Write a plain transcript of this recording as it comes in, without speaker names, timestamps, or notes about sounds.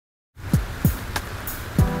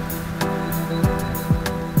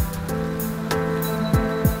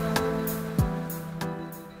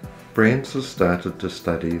BRANZ has started to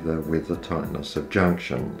study the weather tightness of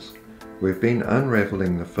junctions. We've been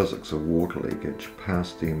unravelling the physics of water leakage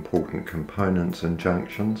past the important components in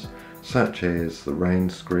junctions, such as the rain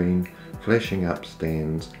screen, flashing up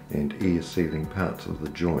stands and air sealing parts of the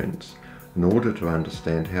joints, in order to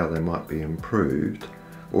understand how they might be improved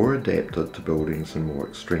or adapted to buildings in more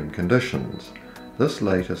extreme conditions. This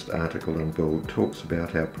latest article in Build talks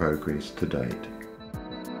about our progress to date.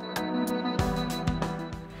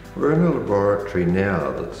 We're in a laboratory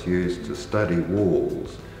now that's used to study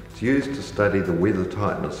walls. It's used to study the weather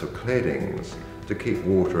tightness of claddings to keep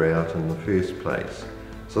water out in the first place.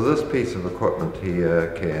 So this piece of equipment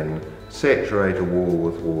here can saturate a wall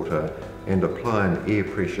with water and apply an air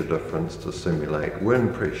pressure difference to simulate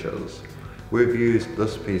wind pressures. We've used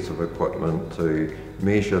this piece of equipment to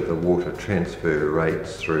measure the water transfer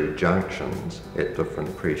rates through junctions at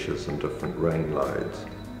different pressures and different rain loads.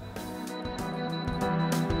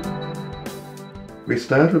 We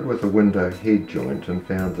started with a window head joint and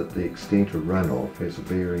found that the extent of runoff has a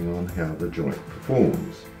bearing on how the joint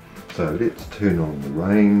performs. So let's turn on the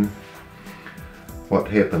rain. What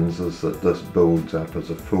happens is that this builds up as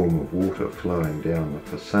a film of water flowing down the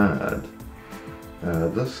facade.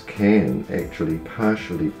 This can actually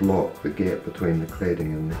partially block the gap between the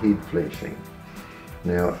cladding and the head flashing.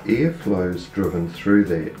 Now, air flows driven through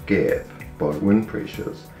that gap by wind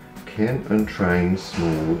pressures can entrain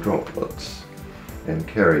small droplets and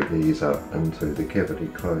carry these up into the cavity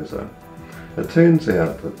closer. It turns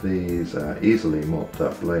out that these are easily mopped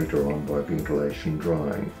up later on by ventilation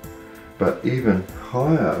drying, but even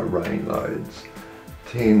higher rain loads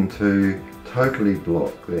tend to totally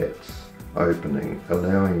block that opening,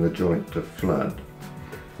 allowing the joint to flood.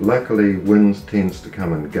 Luckily, winds tends to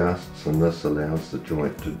come in gusts and this allows the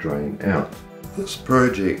joint to drain out. This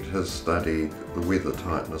project has studied the weather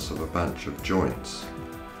tightness of a bunch of joints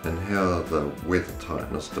and how the weather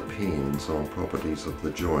tightness depends on properties of the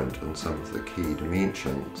joint and some of the key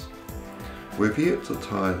dimensions. We've yet to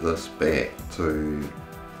tie this back to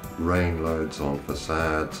rain loads on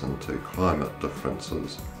facades and to climate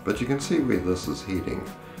differences, but you can see where this is heading.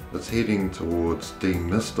 It's heading towards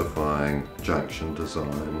demystifying junction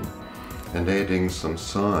design and adding some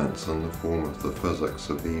science in the form of the physics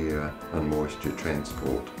of air and moisture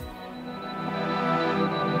transport.